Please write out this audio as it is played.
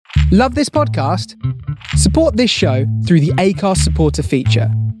Love this podcast? Support this show through the Acast supporter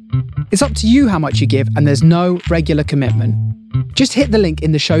feature. It's up to you how much you give, and there's no regular commitment. Just hit the link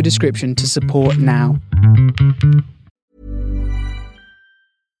in the show description to support now.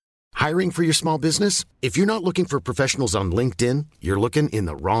 Hiring for your small business? If you're not looking for professionals on LinkedIn, you're looking in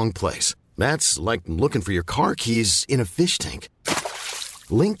the wrong place. That's like looking for your car keys in a fish tank.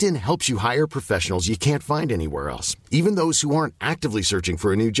 LinkedIn helps you hire professionals you can't find anywhere else, even those who aren't actively searching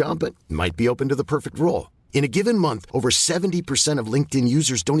for a new job but might be open to the perfect role. In a given month, over 70% of LinkedIn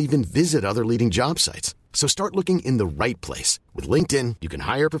users don't even visit other leading job sites. So start looking in the right place. With LinkedIn, you can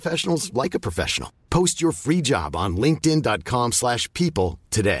hire professionals like a professional. Post your free job on linkedin.com/people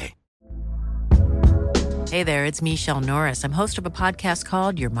today. Hey there, it's Michelle Norris. I'm host of a podcast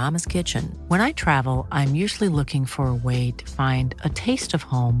called Your Mama's Kitchen. When I travel, I'm usually looking for a way to find a taste of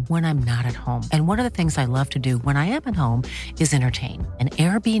home when I'm not at home. And one of the things I love to do when I am at home is entertain. And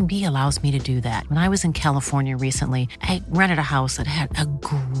Airbnb allows me to do that. When I was in California recently, I rented a house that had a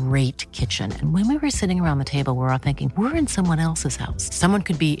great kitchen. And when we were sitting around the table, we're all thinking, we're in someone else's house. Someone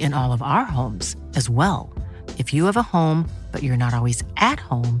could be in all of our homes as well. If you have a home, but you're not always at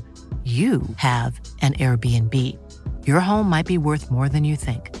home, you have an Airbnb. Your home might be worth more than you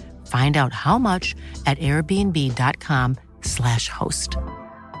think. Find out how much at airbnb.com/host.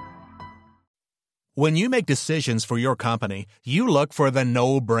 When you make decisions for your company, you look for the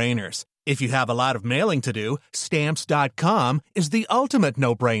no-brainers. If you have a lot of mailing to do, Stamps.com is the ultimate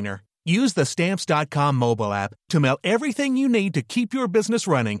no-brainer. Use the Stamps.com mobile app to mail everything you need to keep your business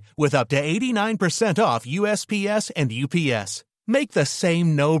running with up to 89% off USPS and UPS. Make the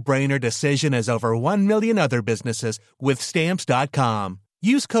same no-brainer decision as over 1 million other businesses with Stamps.com.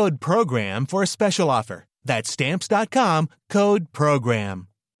 Use code PROGRAM for a special offer. That's Stamps.com, code PROGRAM.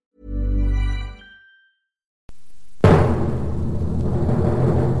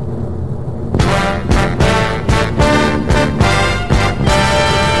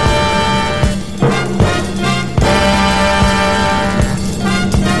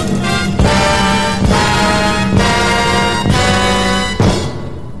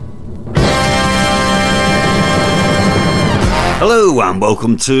 Hello and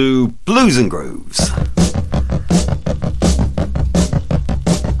welcome to Blues and Grooves.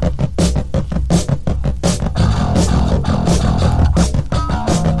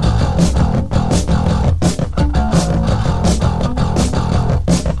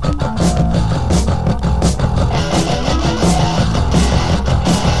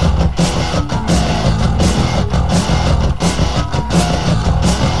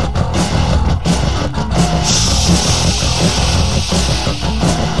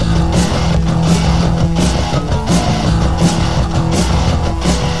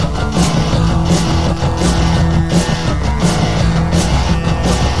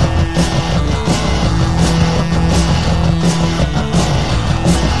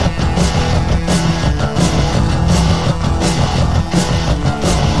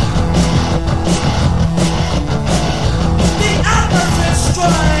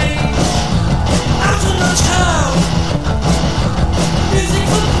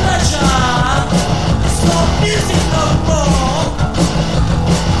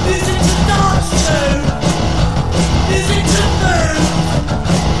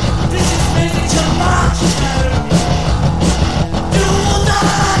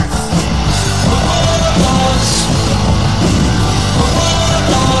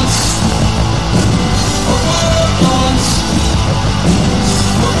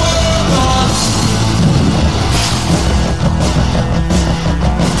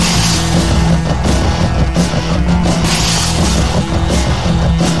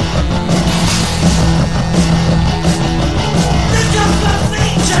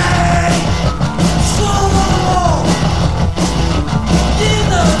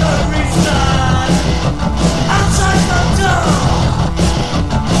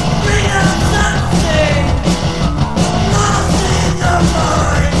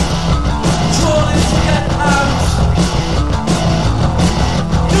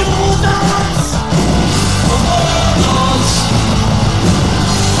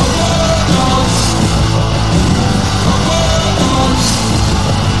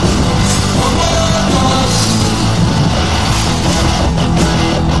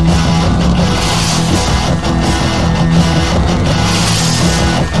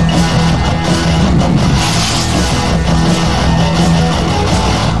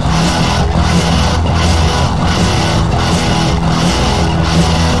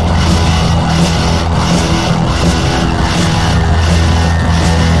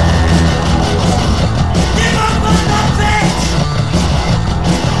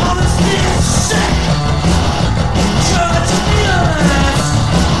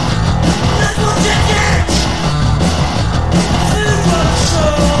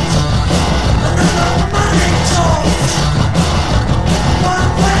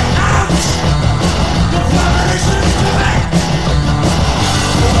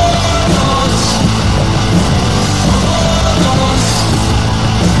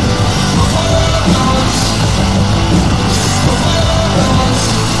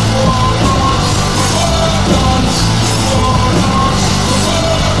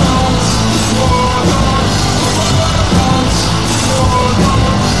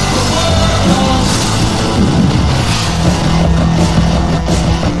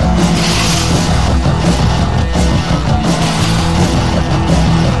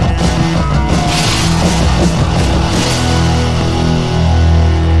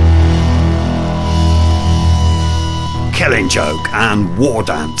 and War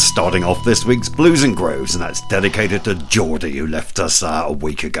Dance starting off this week's Blues and Grooves, and that's dedicated to Geordie, who left us a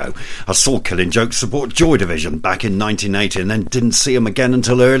week ago. I saw Killing Joke support Joy Division back in 1980 and then didn't see him again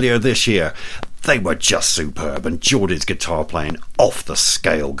until earlier this year. They were just superb, and Geordie's guitar playing off the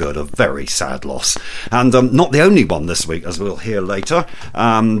scale good, a very sad loss. And not the only one this week, as we'll hear later.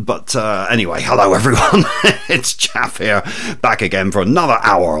 Anyway, hello everyone, it's Chaff here, back again for another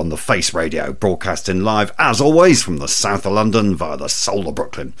hour on the Face Radio, broadcasting live, as always, from the south of London via the soul of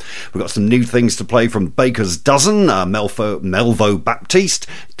Brooklyn. We've got some new things to play from Baker's Dozen, Melvo Baptiste,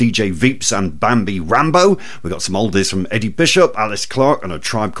 DJ Veeps and Bambi Rambo. We've got some oldies from Eddie Bishop, Alice Clark and A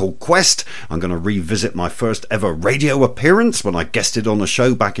Tribe Called Quest. I'm going to revisit my first ever radio appearance when I guested on a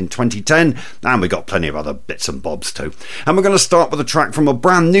show back in 2010, and we got plenty of other bits and bobs too. And we're going to start with a track from a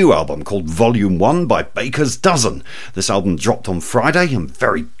brand new album called Volume 1 by Baker's Dozen. This album dropped on Friday, and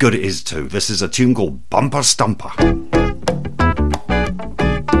very good it is too. This is a tune called Bumper Stumper.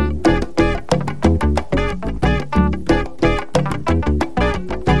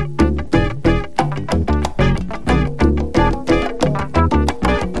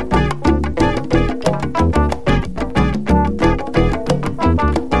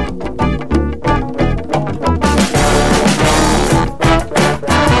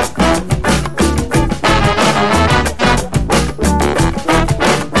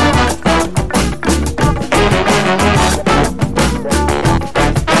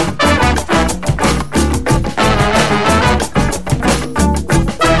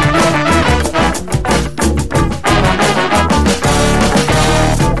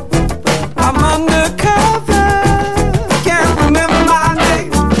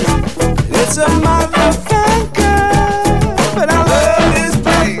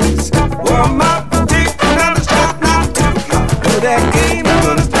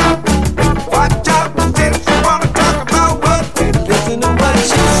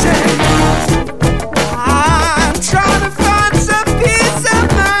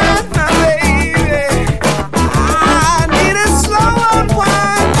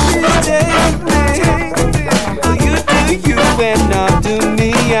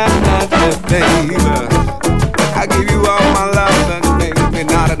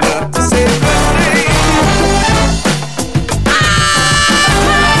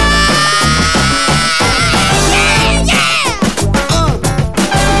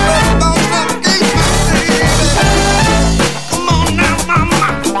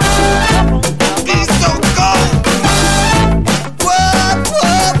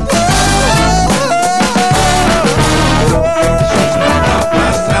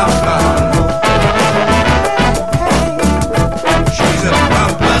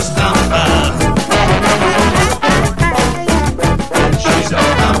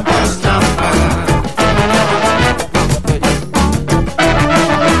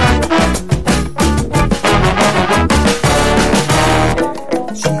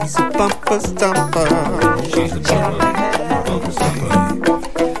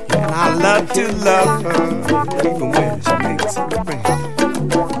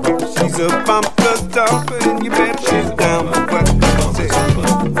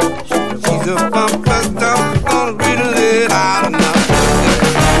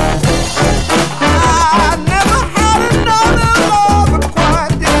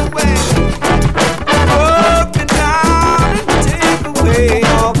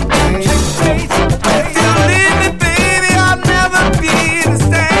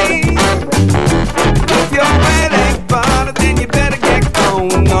 Then you better get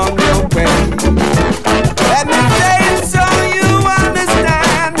going on your way.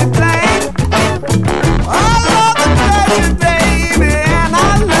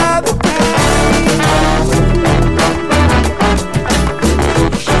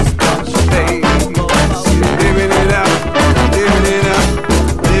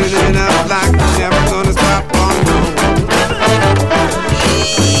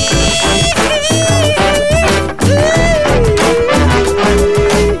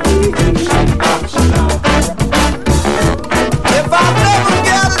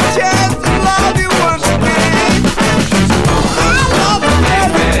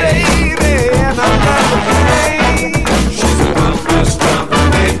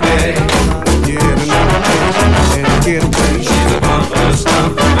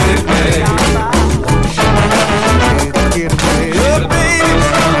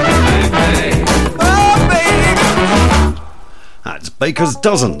 Baker's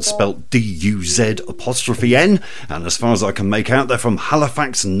Dozen, spelt D-U-Z''N, and as far as I can make out, they're from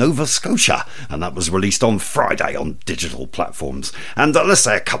Halifax, Nova Scotia, and that was released on Friday on digital platforms. And let's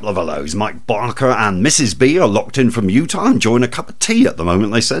say a couple of hellos. Mike Barker and Mrs. B are locked in from Utah, enjoying a cup of tea at the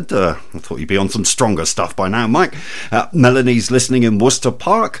moment, they said. I thought you'd be on some stronger stuff by now, Mike. Melanie's listening in Worcester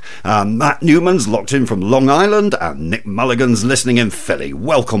Park, Matt Newman's locked in from Long Island, and Nick Mulligan's listening in Philly.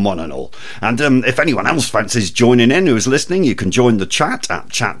 Welcome one and all. And if anyone else fancies joining in who is listening, you can join the chat at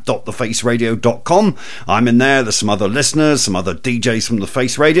chat.thefaceradio.com. I'm in there. There's some other listeners, some other DJs from The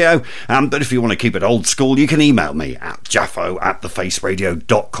Face Radio. But if you want to keep it old school, you can email me at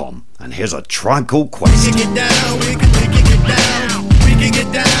jaffo@thefaceradio.com. And here's a Tribe Called Quest. We can get down, we can get down. We can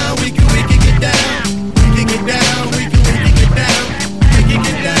get down, we can get down. We can get down, we can get down. We can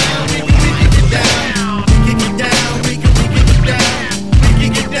get down, we can get down. We can get down, we can get down. We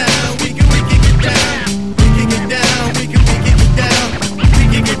can get down, we can get down. We can get down, we can get down. We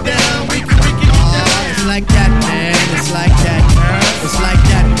can get down, we can get down. It's like that, man. It's like that. It's like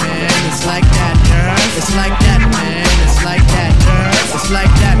that, man. It's like that. It's like that, man. It's like that. It's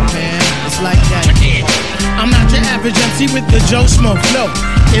like that, man. It's like that. I'm not your average MC with the Joe Smoke, no.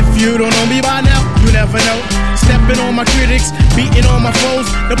 If you don't know me by now, you never know. Stepping on my critics, beating on my foes.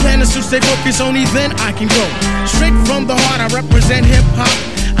 The plan is to stay focused, only then I can go. Straight from the heart, I represent hip-hop.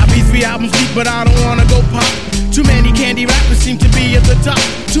 I be 3 albums deep, but I don't wanna go pop. Too many candy rappers seem to be at the top.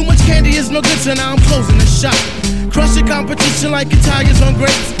 Too much candy is no good, so now I'm closing the shop. Crushing competition like Italians on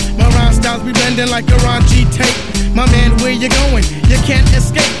grapes. My rhyme styles be blending like a Ron G tape. My man, where you going? You can't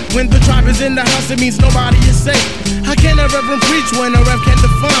escape. When the tribe is in the house, it means nobody is safe. How can a reverend preach when a rev can't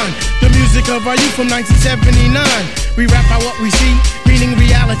define the music of our youth from 1979? We rap out what we see, meaning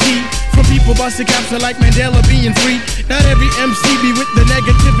reality. From people busting caps like Mandela being free. Not every MC be with the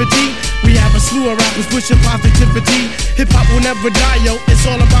negativity. We have a slew of rappers pushing positivity. Hip-hop will never die, yo. It's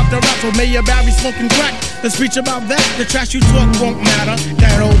all about the rap. So Mayor Barry smoking crack. Let's preach about that. The trash you talk won't matter.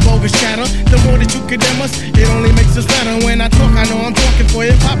 That old bogus chatter. The more that you condemn us, it only makes us better. When I talk, I know I'm talking for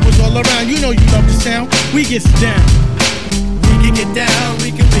hip-hop was all around. You know you love the sound. We get down. We can get down.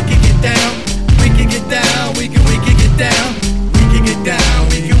 We can get down. We can get down. We can get down. We can get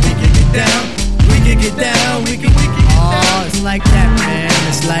down. We can get down. We can get down. We can get down. Oh, it's like that, man.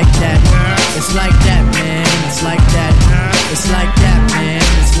 It's like that. It's like that, man. It's like that. It's like that, man.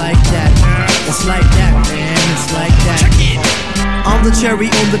 It's like that. It's like that, man. It's like that. I'm the cherry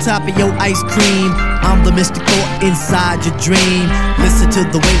on the top of your ice cream. I'm the mystic thought inside your dream. Listen to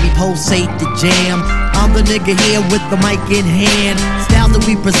the way we pulsate the jam. I'm the nigga here with the mic in hand. Styles that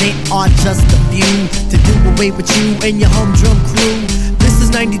we present are just a few to do away with you and your humdrum crew. This is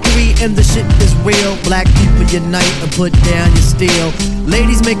 93 and the shit is real. Black people unite and put down your steel.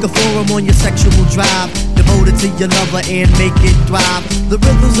 Ladies, make a forum on your sexual drive. Devoted to your lover and make it thrive. The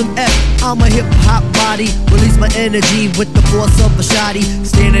rhythm's an F, I'm a hip-hop body. Release my energy with the force of a shotty.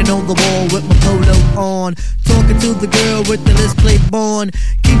 Standing on the wall with my polo on. Talking to the girl with the list plate born.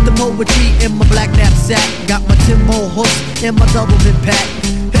 Keep the poetry in my black knapsack. Got my Timbo hooks and my doublemint pack.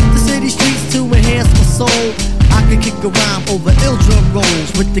 Hit the city streets to enhance my soul. I can kick a rhyme over ill drum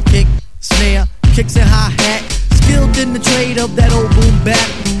rolls. With the kick, snare, kicks and hi-hat. Skilled in the trade of that old boom bap.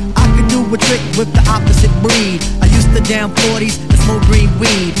 I could do a trick with the opposite breed. I used to down 40s and smoke green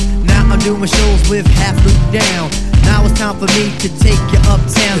weed. Now I'm doing shows with half loop down. Now it's time for me to take you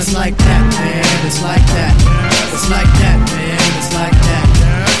uptown. It's like that, man. It's like that. It's like that, man. It's like that.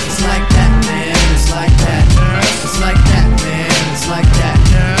 It's like that, man. It's like that. It's like that, man. It's like that.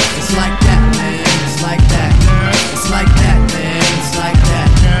 It's like that, man. It's like that. It's like that, man. It's like that.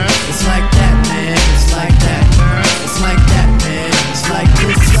 It's like that, man. It's like that. It's like that, man. It's like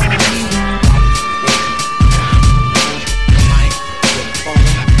this.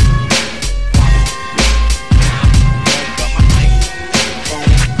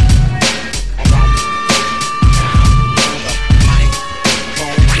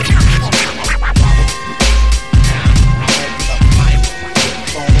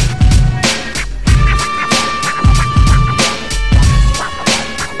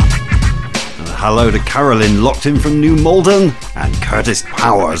 Hello to Carolyn, locked in from New Malden, and Curtis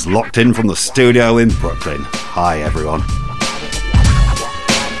Powers, locked in from the studio in Brooklyn. Hi, everyone.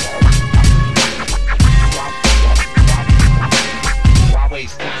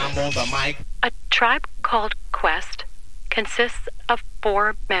 A Tribe Called Quest consists of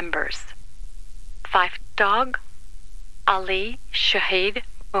 4 members: Fife Dog, Ali Shaheed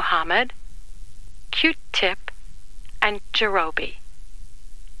Muhammad, Q-Tip, and Jerobi.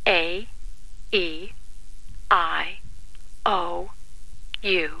 A-E-I-O-U,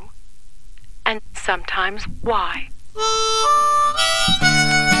 and sometimes Y. I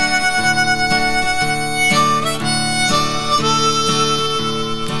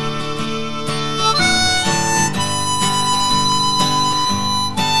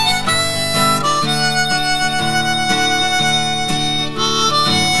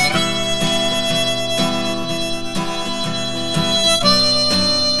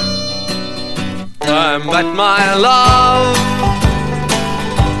met my love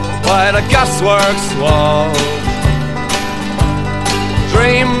by the gasworks wall.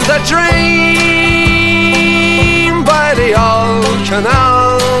 Dreamed a dream by the old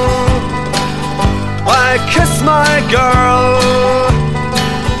canal. I kissed my girl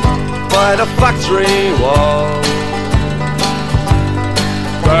by the factory wall.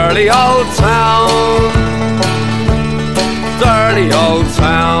 Dirty old town, dirty old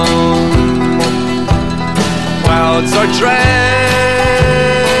town. Clouds are drifting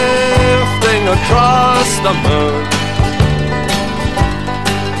across the moon.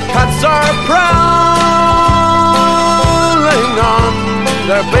 Cats are prowling on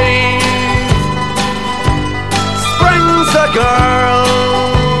their beat. Springs a girl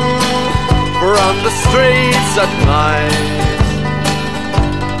from the streets at night.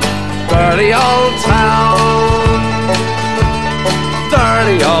 Dirty old town,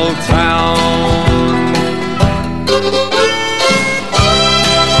 dirty old town.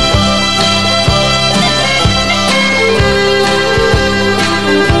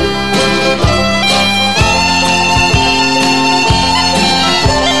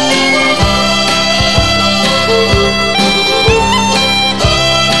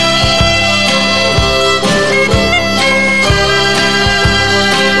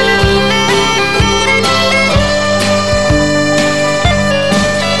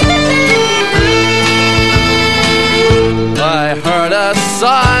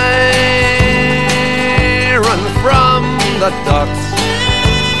 Siren from the docks.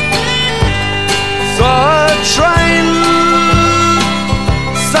 Saw a train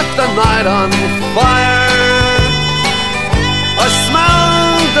set the night on fire. I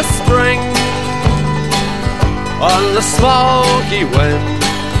smelled the spring on the smoky wind.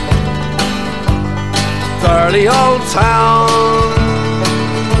 Dirty old town,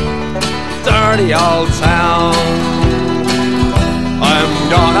 dirty old town. I'm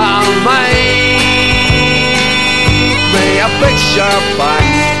gonna make me a picture box,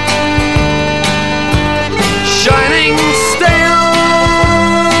 shining steel,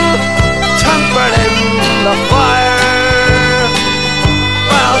 tempered in the fire.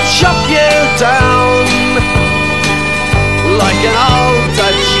 I'll chop you down like an old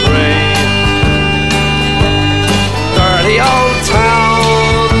dead tree. Dirty old town,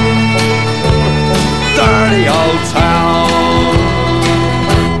 dirty old town.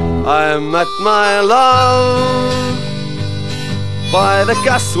 I met my love by the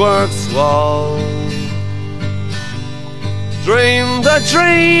gasworks wall. Dreamed a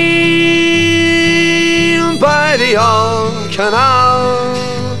dream by the old canal.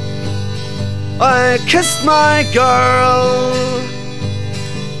 I kissed my girl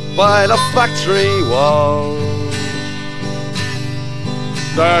by the factory wall.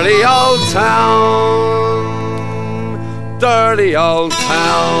 Dirty old town, dirty old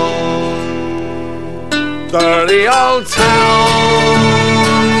town, dirty old town,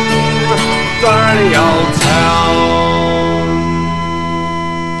 dirty old town.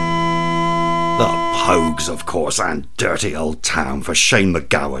 The Pogues, of course, and Dirty Old Town for Shane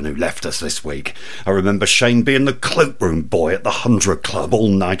McGowan, who left us this week. I remember Shane being the cloakroom boy at the 100 Club,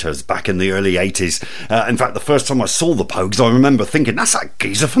 all-nighters back in the early 80s. In fact, the first time I saw the Pogues, I remember thinking, that's that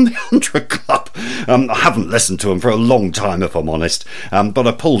geezer from the 100 Club. I haven't listened to them for a long time, if I'm honest, but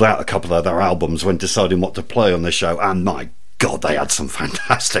I pulled out a couple of their albums when deciding what to play on the show, and my God, they had some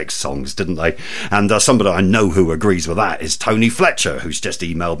fantastic songs, didn't they? And somebody I know who agrees with that is Tony Fletcher, who's just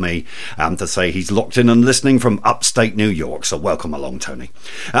emailed me to say he's locked in and listening from upstate New York. So welcome along, Tony.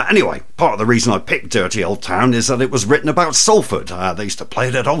 Anyway, part of the reason I picked Dirty Old Town is that it was written about Salford. They used to play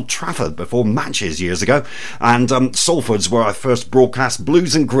it at Old Trafford before matches years ago. And Salford's where I first broadcast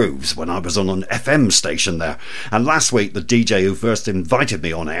Blues and Grooves when I was on an FM station there. And last week, the DJ who first invited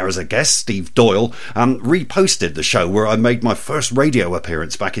me on air as a guest, Steve Doyle, reposted the show where I made my first radio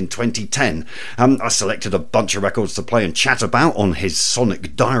appearance back in 2010. I selected a bunch of records to play and chat about on his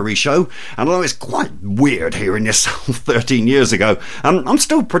Sonic Diary show, and although it's quite weird hearing yourself 13 years ago, I'm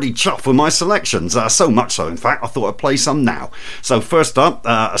still pretty chuffed with my selections, so much so in fact I thought I'd play some now. So first up,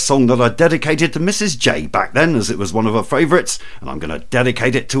 a song that I dedicated to Mrs. J back then, as it was one of her favourites, and I'm going to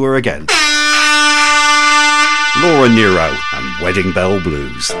dedicate it to her again. Laura Nero and Wedding Bell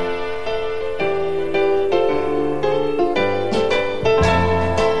Blues.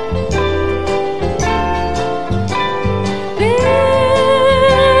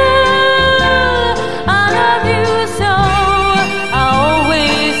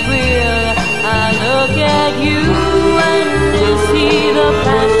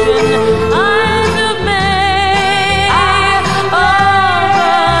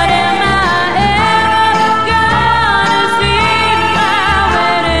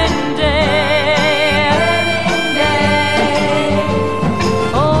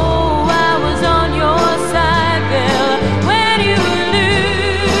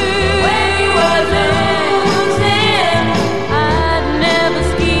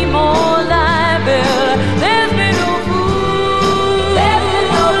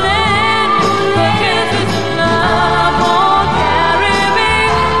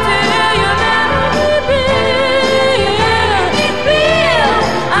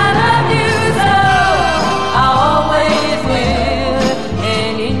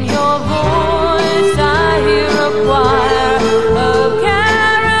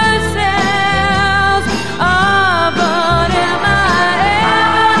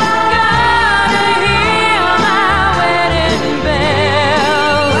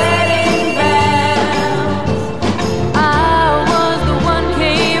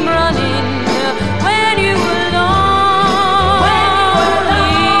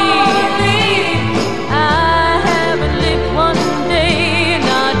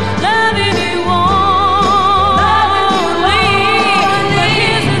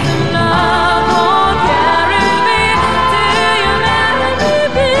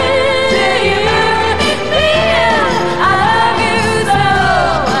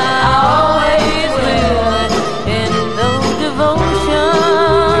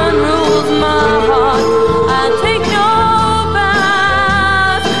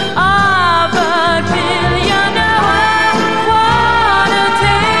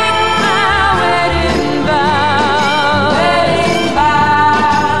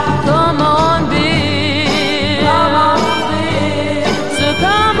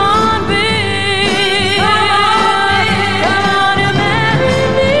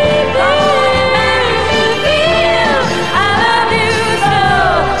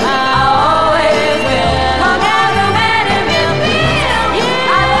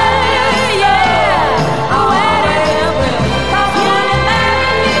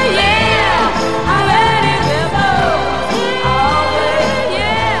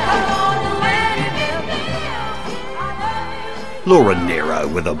 Laura Nero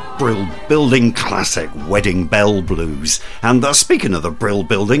with a Brill Building classic, Wedding Bell Blues. And speaking of the Brill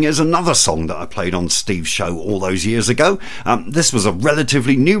Building is another song that I played on Steve's show all those years ago. This was a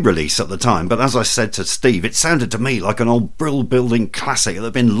relatively new release at the time, but as I said to Steve, it sounded to me like an old Brill Building classic that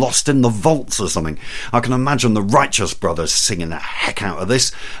had been lost in the vaults or something. I can imagine the Righteous Brothers singing the heck out of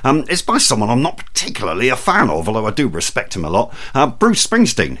this. It's by someone I'm not particularly a fan of, although I do respect him a lot, Bruce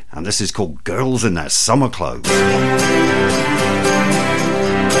Springsteen, and this is called Girls in Their Summer Clothes.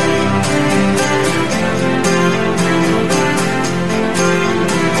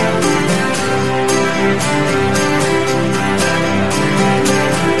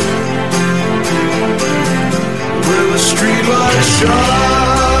 Streetlights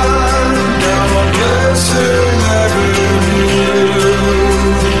shine down on Blessing Avenue.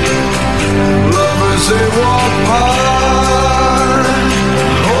 Lovers they walk by,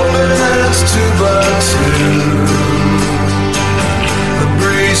 holding hands two by two. The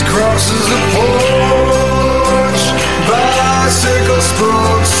breeze crosses the porch, bicycle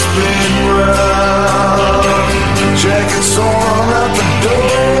spokes spin round. Jackets on at the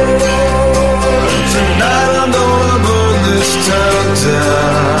door. Tonight I'm gonna burn this town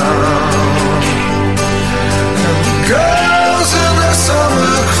down. And the girls in their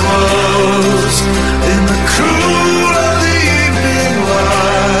summer clothes, in the cool of the evening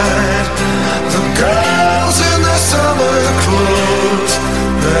light. The girls in their summer clothes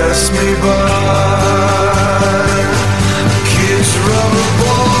pass me by. Kids rubber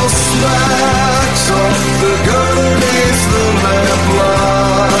ball slacks off the underneath the lamplight.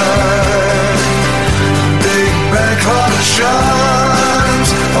 Clock shines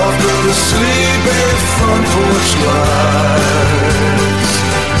off the sleeping front porch lights.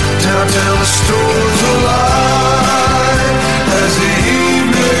 Downtown the stores alive as the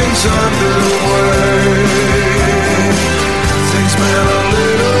evening's underway. Things been a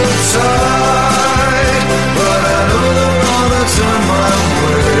little tight, but I know they're gonna turn my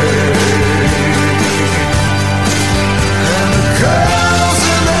way. And the girls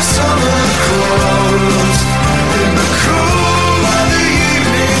in their summer clothes, in the cool of the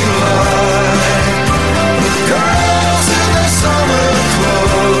evening light. The girls in their summer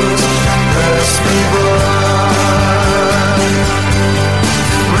clothes pass me by.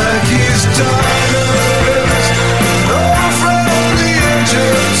 Frankie's diners, no friend on the edge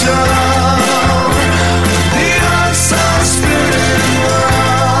of town. Neon signs spinning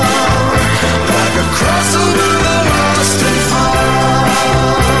round like a crossover the lost and found.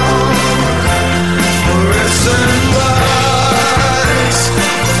 Fluorescent lights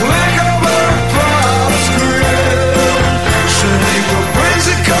flicker where Bob's grill. Shaniqua brings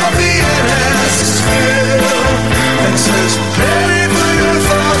a coffee and has his fill, and says, "Penny for your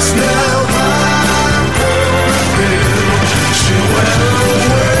thoughts now, I'm gonna bill." She went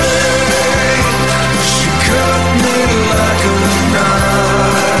away, she cut me like a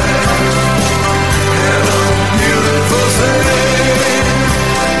knife, and a beautiful thing.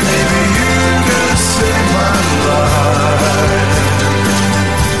 Maybe you could save my life.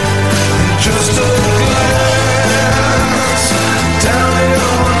 Just a glance down here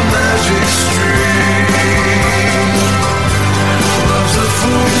on Magic Street. Love's a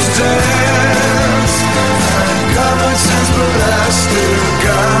fool's dance. I ain't got much sense, but I still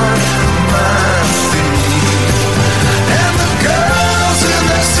got my feet. And the girls in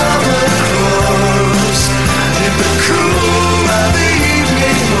their summer clothes, in the cool of the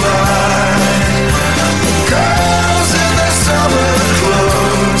evening light. The girls in their summer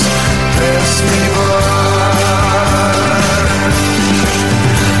clothes pass me by.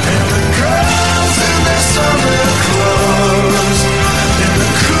 And the girls in their summer clothes, in the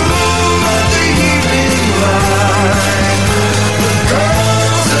cool of the evening light. The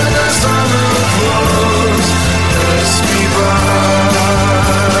girls in their summer clothes pass me by.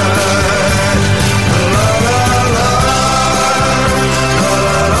 La la la, la la la.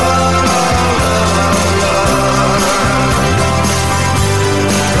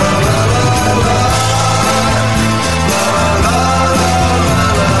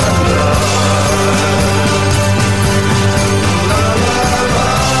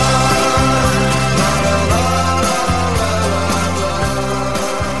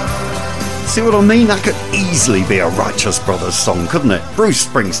 See what I mean? That could easily be a Righteous Brothers song, couldn't it? Bruce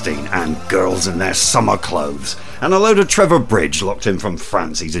Springsteen and Girls in Their Summer Clothes. And a load of Trevor Bridge locked in from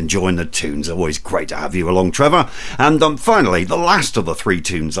France. He's enjoying the tunes. Always great to have you along, Trevor. And finally, the last of the three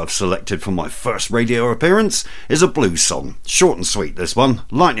tunes I've selected for my first radio appearance is a blues song. Short and sweet, this one.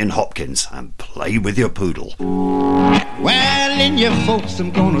 Lightning Hopkins and Play With Your Poodle. Well, in your folks,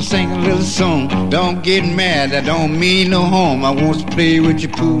 I'm gonna sing a little song. Don't get mad, I don't mean no harm. I want to play with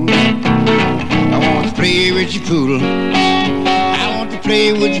your poodle. I want to play with your poodle. I want to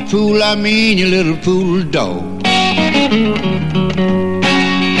play with your poodle, I mean your little poodle dog.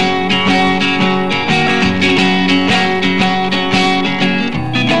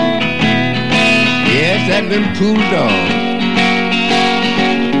 Yes, that little poodle dog.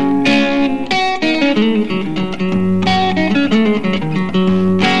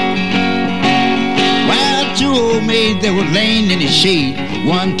 That was laying in the shade.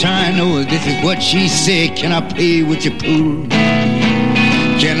 One time, oh, this is what she said. Can I play with your poodle?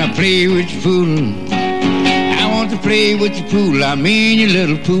 Can I play with your poodle? I want to play with your poodle. I mean your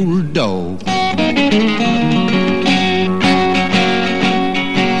little poodle dog.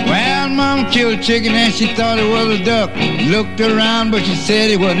 Well, Mama killed a chicken and she thought it was a duck. Looked around, but she said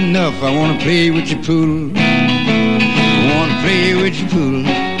it wasn't enough. I want to play with your poodle. I want to play with your poodle.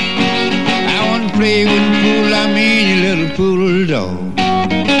 Play with the poodle, I mean your little poodle dog.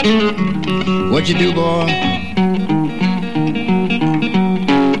 What you do, boy?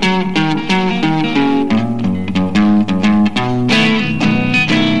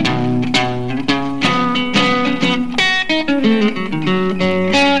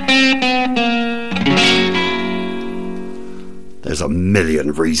 There's a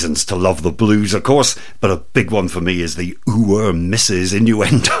million reasons to love the blues, of course, but a big one for me is the ooh misses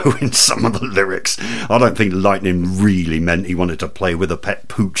innuendo in some of the lyrics. I don't think Lightning really meant he wanted to play with a pet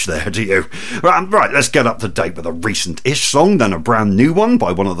pooch there, do you? Right, let's get up to date with a recent-ish song, then a brand new one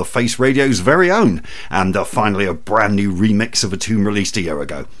by one of the Face Radio's very own, and finally a brand new remix of a tune released a year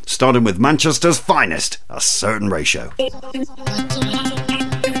ago, starting with Manchester's finest, A Certain Ratio.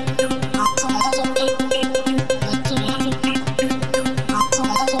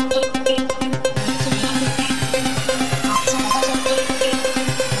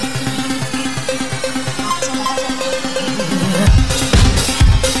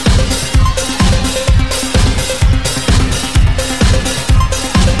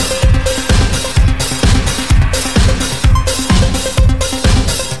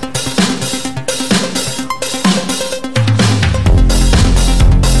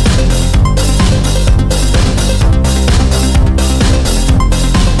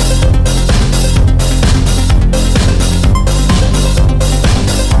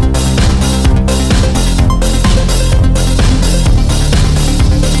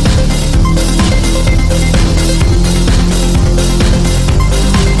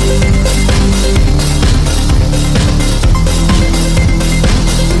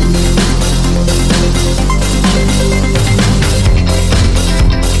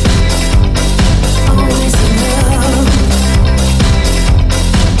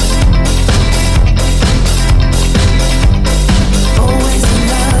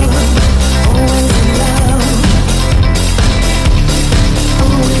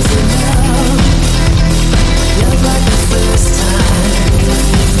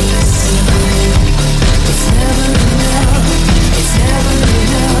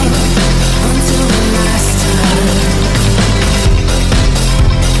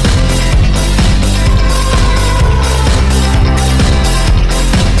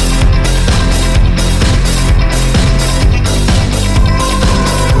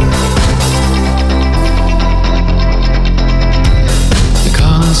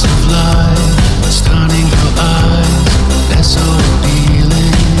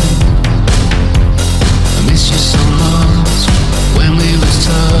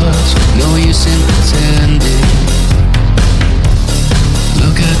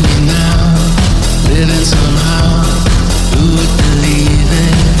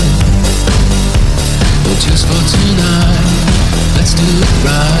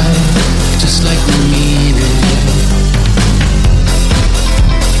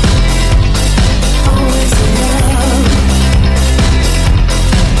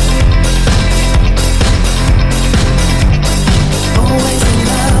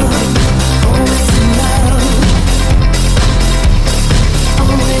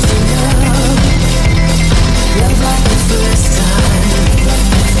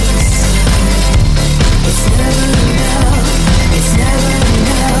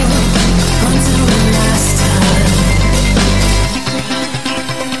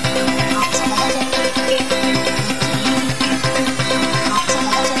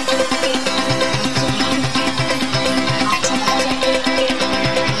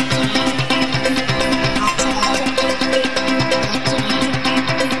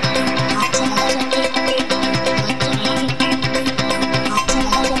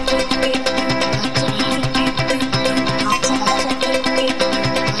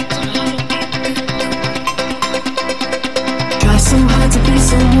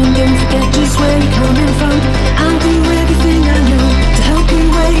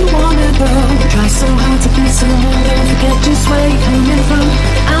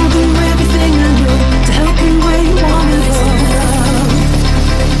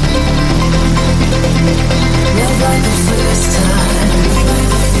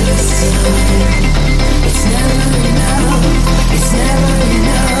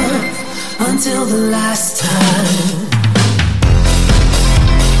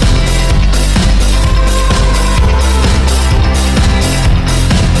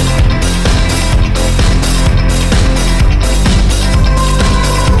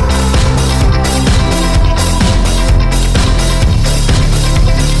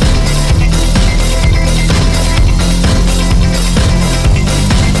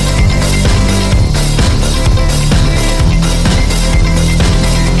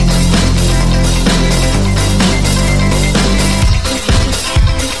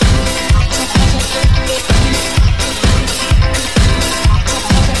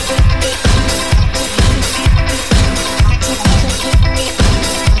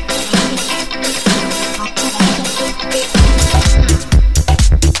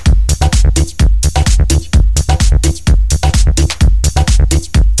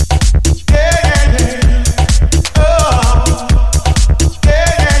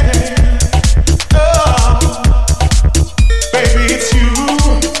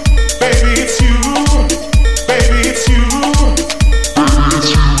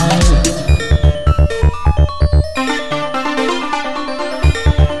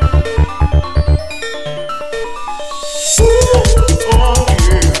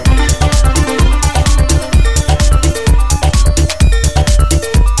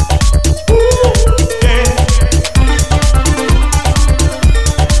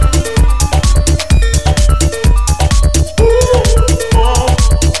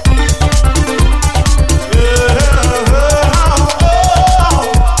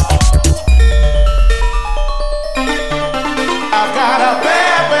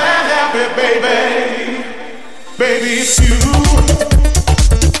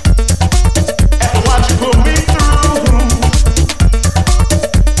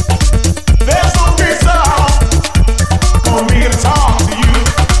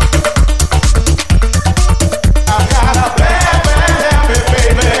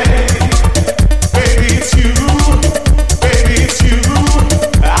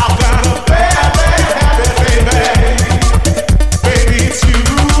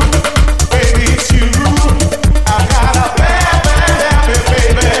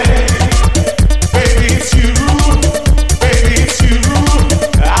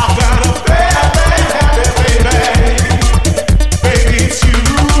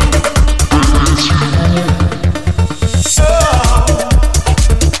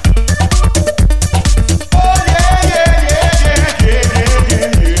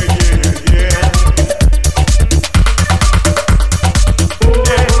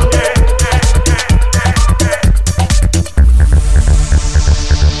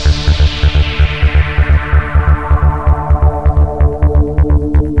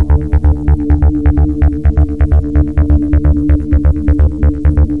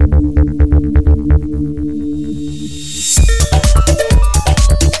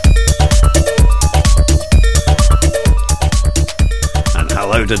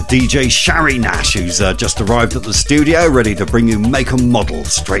 DJ Shari Nash, who's just arrived at the studio, ready to bring you Make 'em Model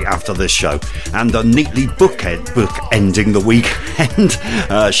straight after this show. And neatly book-ending the weekend,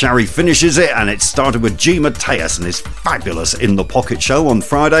 Shari finishes it, and it started with G. Mateus and his fabulous In the Pocket show on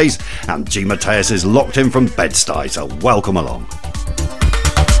Fridays. And G. Mateus is locked in from Bed-Stuy, so welcome along.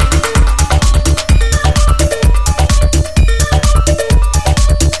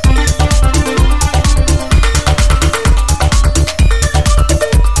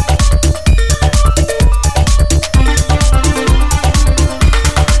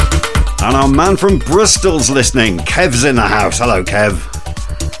 And our man from Bristol's listening. Kev's in the house. Hello, Kev.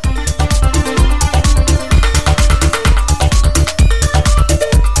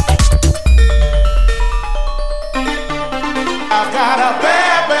 I've got a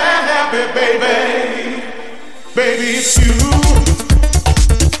bad, bad habit, baby. Baby, it's you.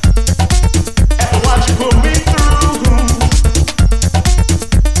 After what you put me through,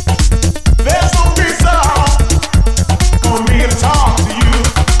 there's no reason for me to talk to you.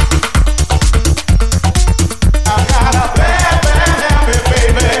 I've got a bad, bad habit,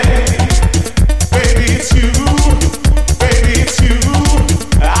 baby. Baby, it's you. Baby, it's you.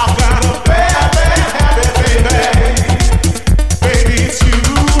 I've got a bad, bad habit, baby. Baby, it's you.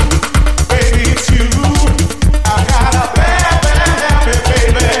 Baby, it's you. I've got a bad, bad habit,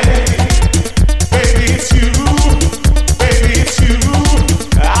 baby. Baby, it's you. Baby, it's you.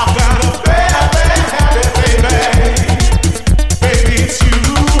 I've got a bad, bad habit, baby. Baby, it's you.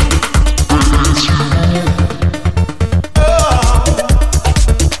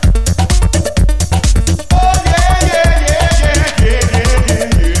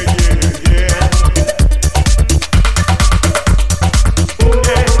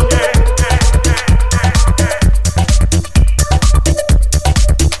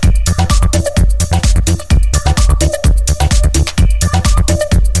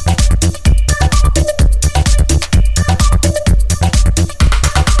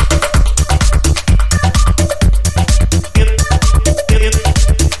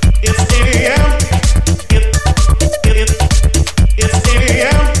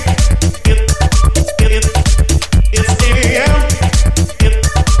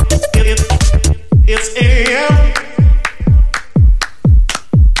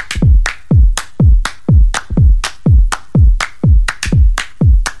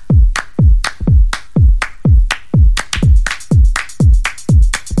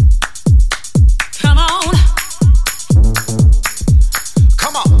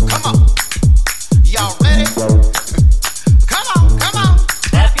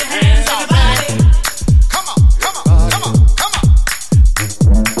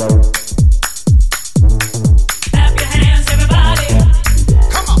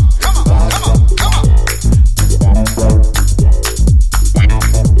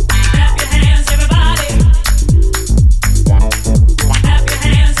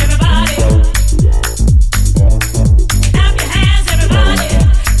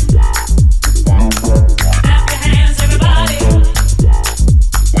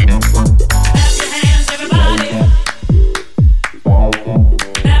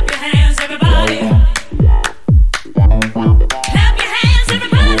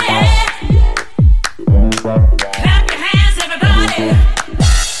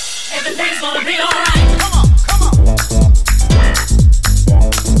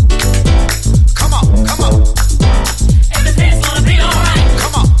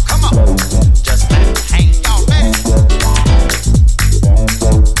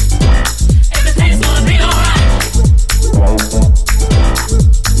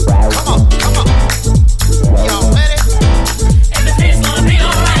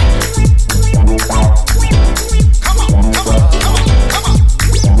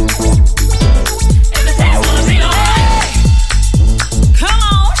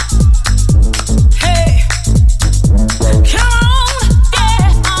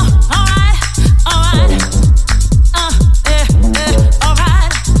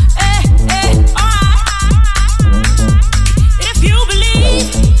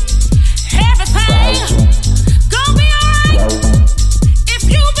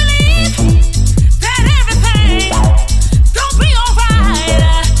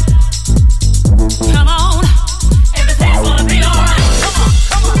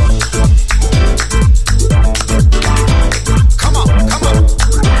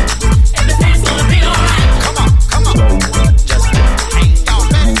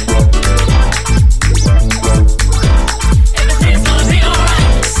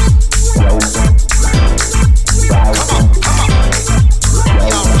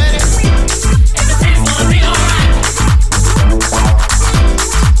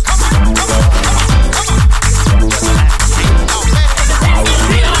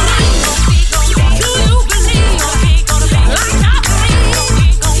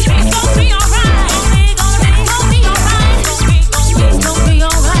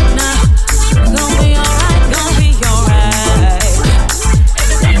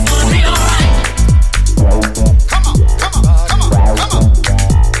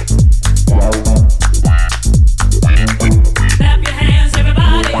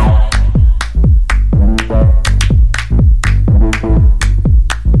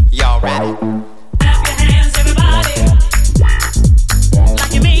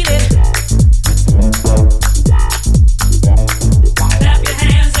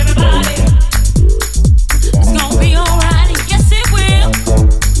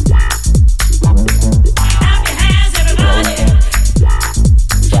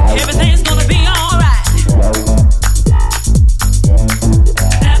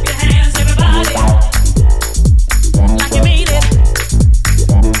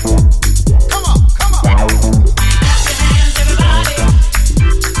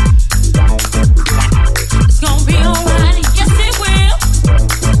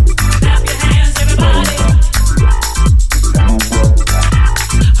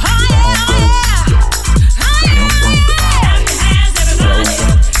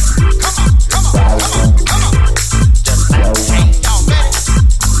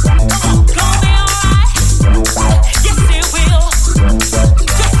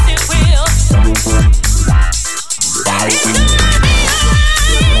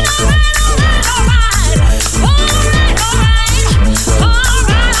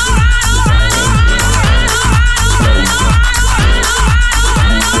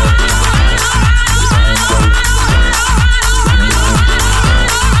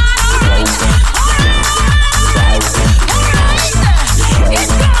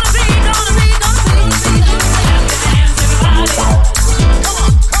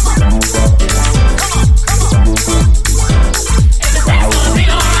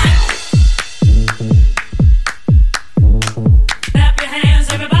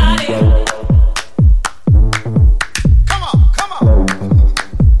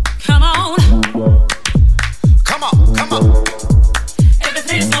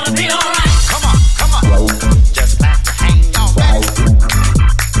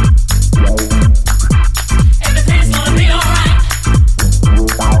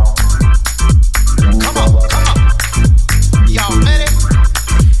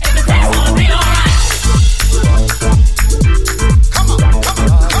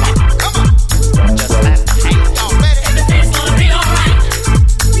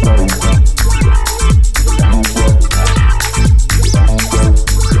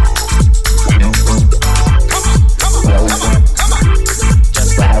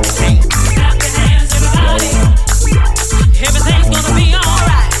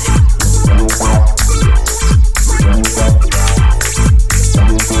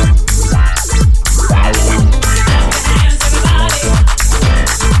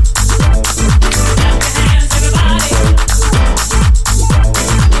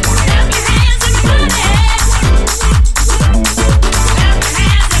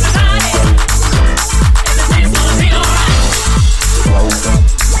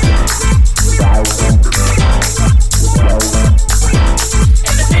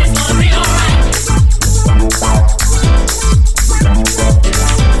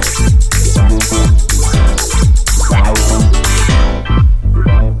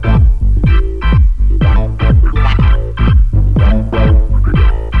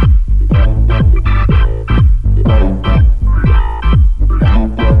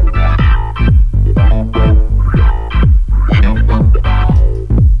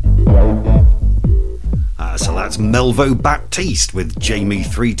 that's Melvo Baptiste with Jamie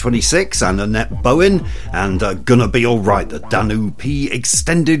 326 and Annette Bowen, and Gonna Be Alright, the Danu P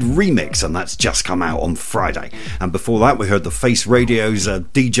extended remix, and that's just come out on Friday. And before that we heard the Face Radio's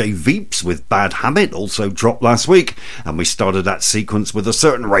DJ Veeps with Bad Habit, also dropped last week, and we started that sequence with A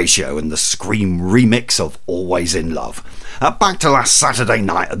Certain Ratio and the Scream remix of Always in Love. Back to last Saturday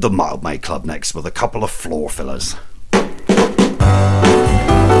night at the Mildmay Club next with a couple of floor fillers.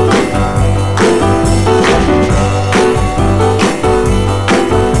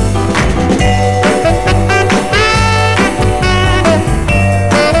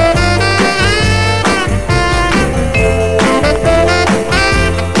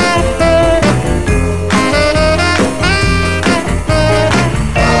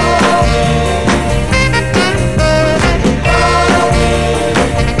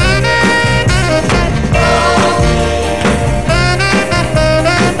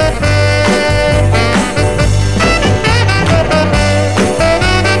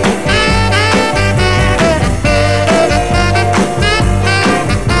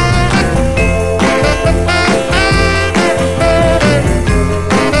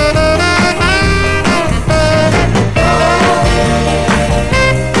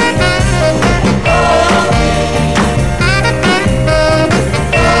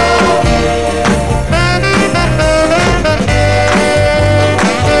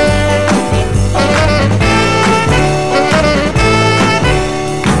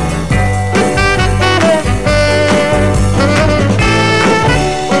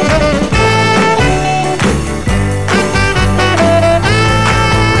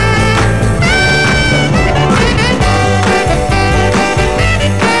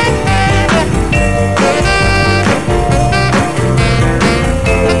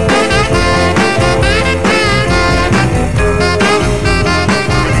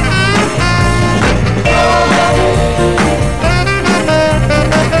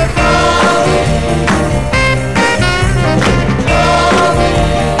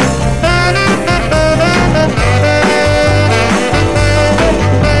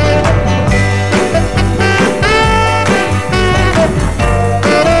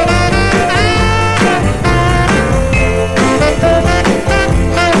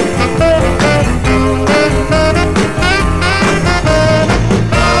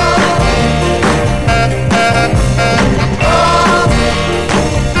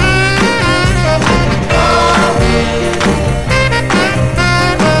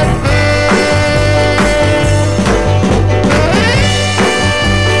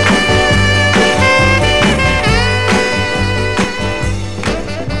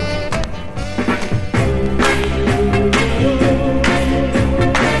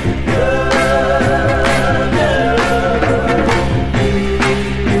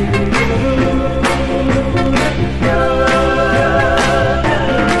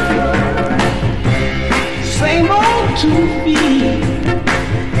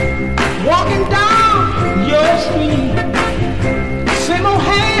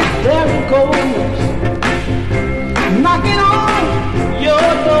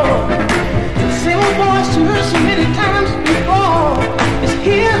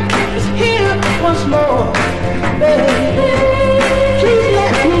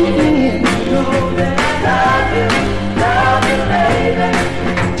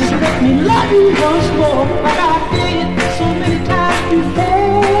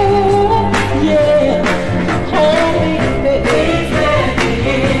 Yeah, hold me, baby.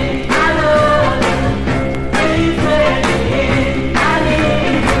 I love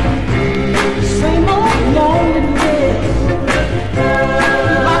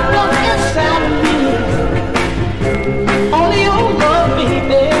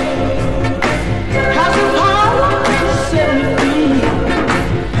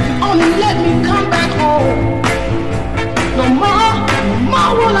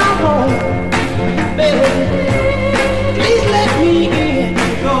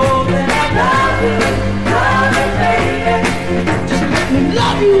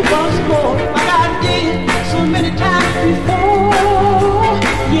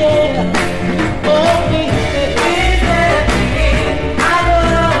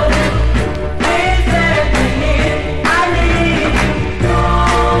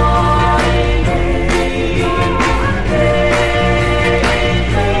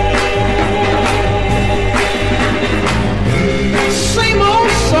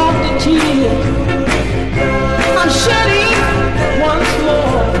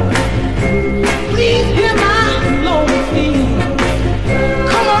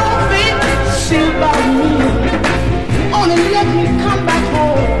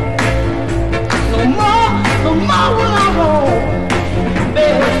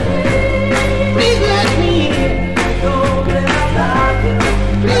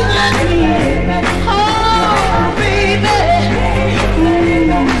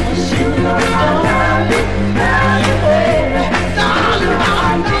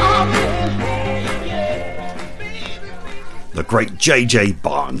great J.J.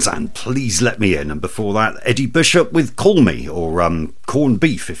 Barnes and Please Let Me In. And before that, Eddie Bishop with Call Me, or Corned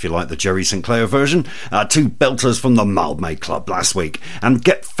Beef, if you like the Jerry Sinclair version. Two belters from the Mildmay Club last week. And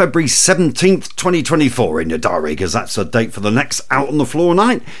get February 17th, 2024 in your diary, because that's the date for the next Out on the Floor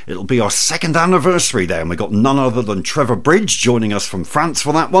night. It'll be our second anniversary there, and we got none other than Trevor Bridge joining us from France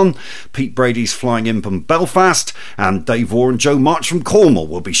for that one. Pete Brady's flying in from Belfast, and Dave Warren and Joe March from Cornwall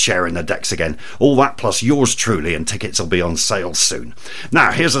will be sharing the decks again. All that plus yours truly, and tickets will be on sale soon.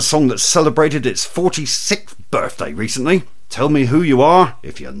 Now, here's a song that celebrated its 46th birthday recently. Tell me who you are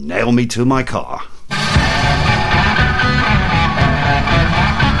if you nail me to my car.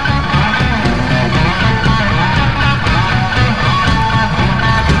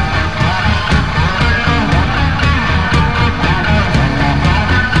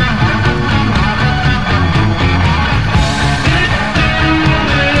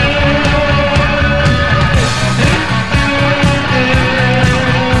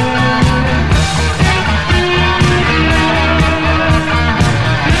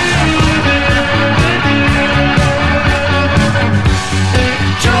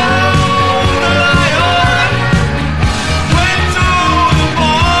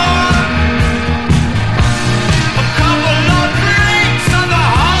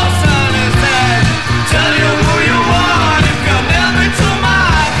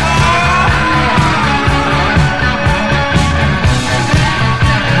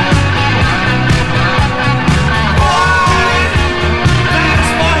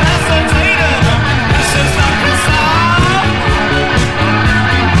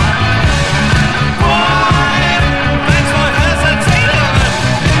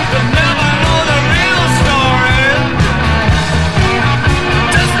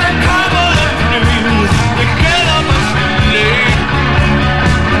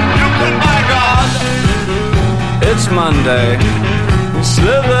 Monday,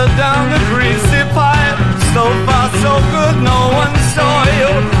 slither down the greasy pipe. So far so good, no one saw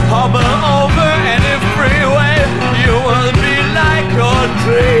you. Hobble over any freeway, you will be like your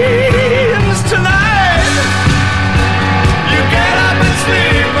dreams tonight. You get up and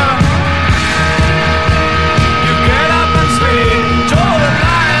sleep. You get up and sleep. Joe the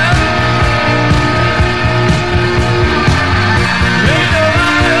lion. Lead the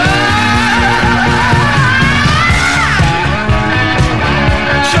lion.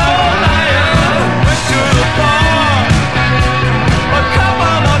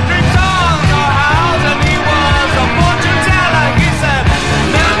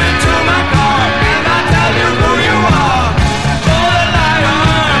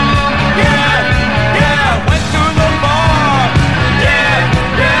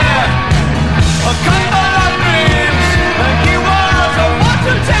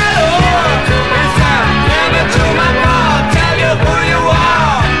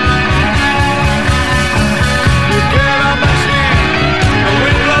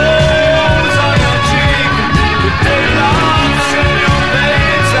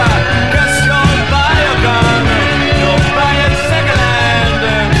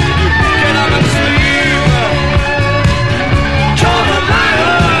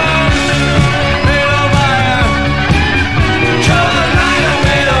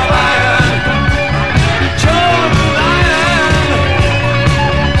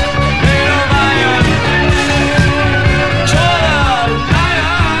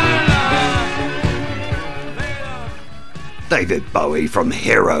 David Bowie from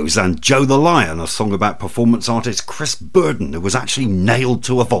Heroes and Joe the Lion, a song about performance artist Chris Burden, who was actually nailed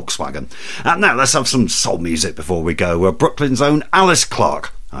to a Volkswagen. And now let's have some soul music before we go. Brooklyn's own Alice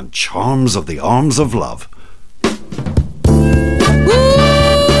Clark and Charms of the Arms of Love.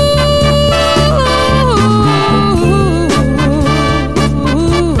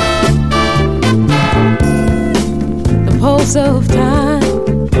 The pulse of time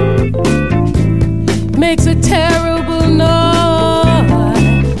makes a terrible noise.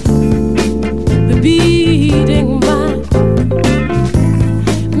 The beating mind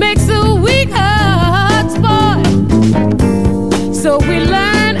makes a weak heart spoil. So we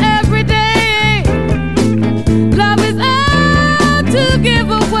learn every day love is out to give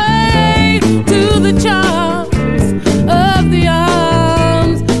away to the charms of the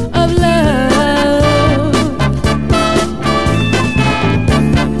arms of love.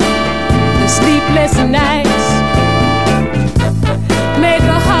 The sleepless nights make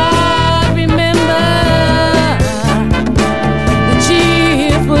a heart remember the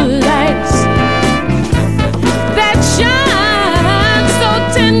cheerful lights that shine so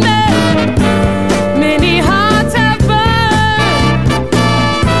tender. Many hearts have burned,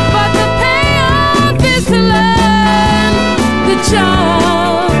 but the payoff is to learn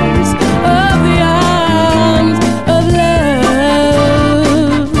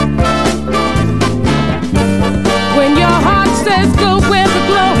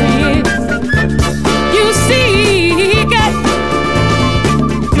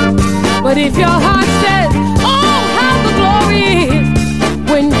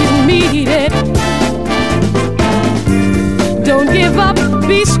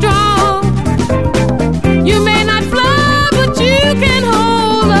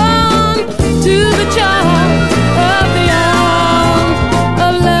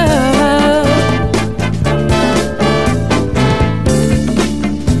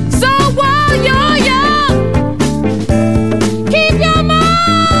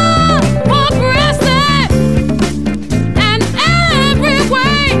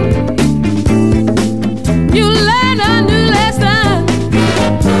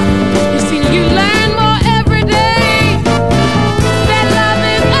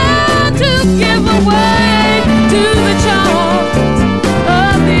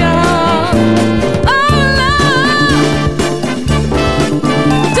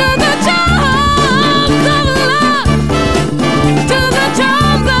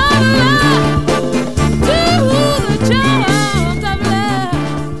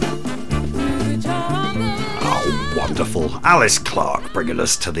wonderful Alice Clark bringing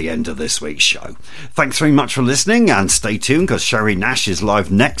us to the end of this week's show. Thanks very much for listening, and stay tuned because Sherry Nash is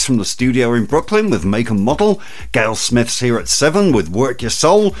live next from the studio in Brooklyn with Make and Model. Gail Smith's here at 7 with Work Your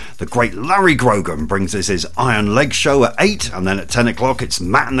Soul. The great Larry Grogan brings us his Iron Leg show at 8, and then at 10 o'clock it's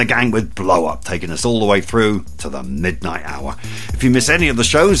Matt and the Gang with Blow Up, taking us all the way through to the midnight hour. If you miss any of the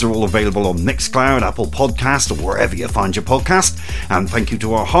shows, they're all available on Mixcloud, Apple Podcast, or wherever you find your podcast. And thank you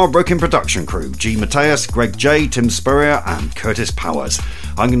to our hard-working production crew, G. Mateus, Greg J, Tim Spurrier, and Curtis Powers.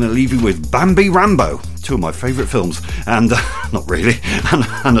 I'm going to leave you with Bambi Rambo, two of my favourite films, and not really,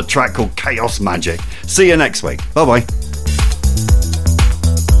 and a track called Chaos Magic. See you next week. Bye-bye.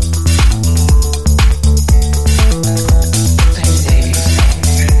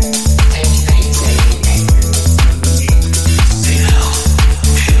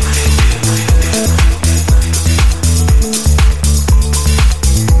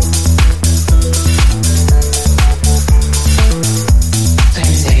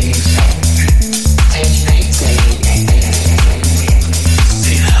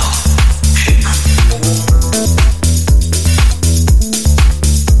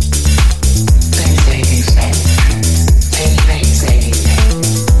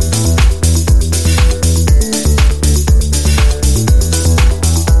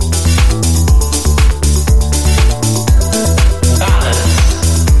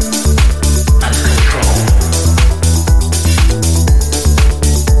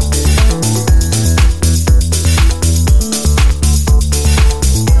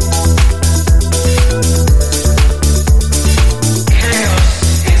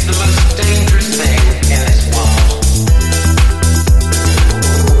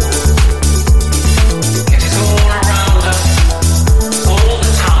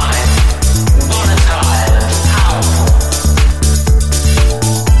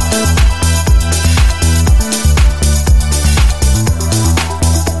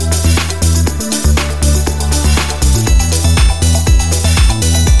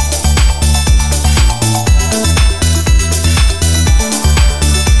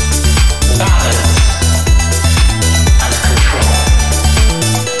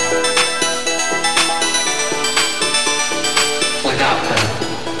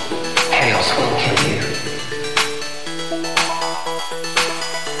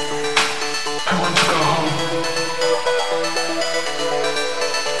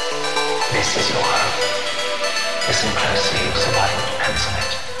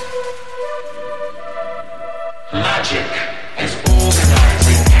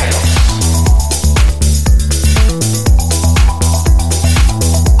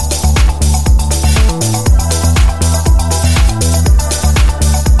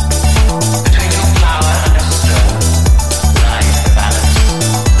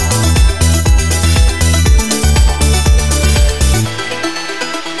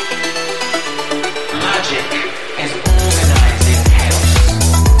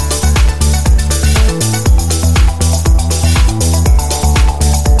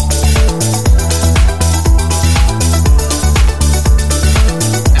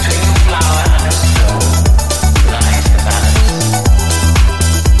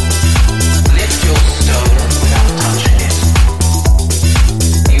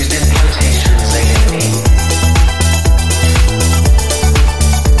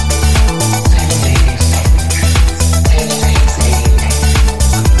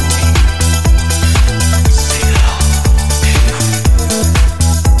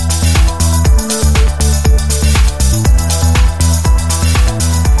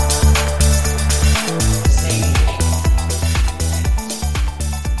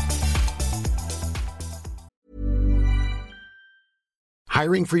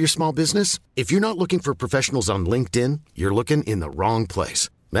 Hiring for your small business? If you're not looking for professionals on LinkedIn, you're looking in the wrong place.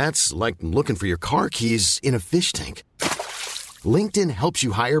 That's like looking for your car keys in a fish tank. LinkedIn helps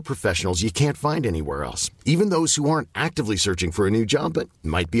you hire professionals you can't find anywhere else, even those who aren't actively searching for a new job but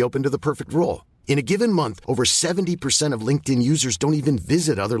might be open to the perfect role. In a given month, over 70% of LinkedIn users don't even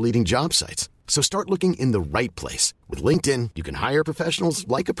visit other leading job sites. So start looking in the right place. With LinkedIn, you can hire professionals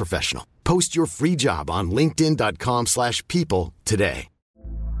like a professional. Post your free job on linkedin.com/people today.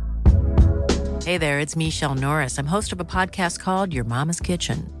 Hey there, it's Michelle Norris. I'm host of a podcast called Your Mama's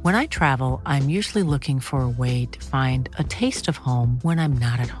Kitchen. When I travel, I'm usually looking for a way to find a taste of home when I'm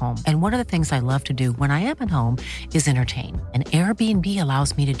not at home. And one of the things I love to do when I am at home is entertain. And Airbnb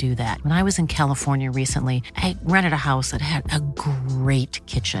allows me to do that. When I was in California recently, I rented a house that had a great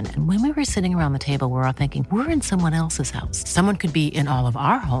kitchen. And when we were sitting around the table, we were all thinking, we're in someone else's house. Someone could be in all of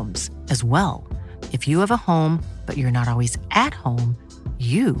our homes as well. If you have a home, but you're not always at home,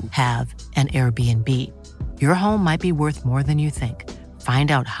 you have an Airbnb. Your home might be worth more than you think.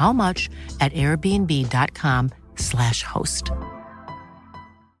 Find out how much at airbnb.com/host.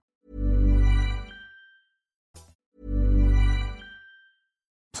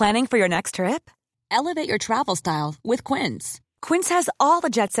 Planning for your next trip? Elevate your travel style with Quince. Quince has all the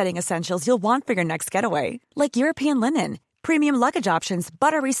jet-setting essentials you'll want for your next getaway, like European linen, premium luggage options,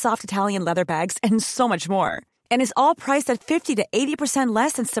 buttery soft Italian leather bags, and so much more. And is all priced at 50 to 80%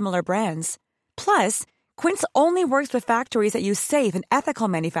 less than similar brands. Plus, Quince only works with factories that use safe and ethical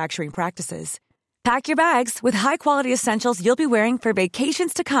manufacturing practices. Pack your bags with high-quality essentials you'll be wearing for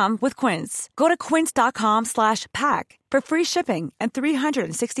vacations to come with Quince. Go to quince.com/pack for free shipping and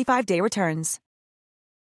 365-day returns.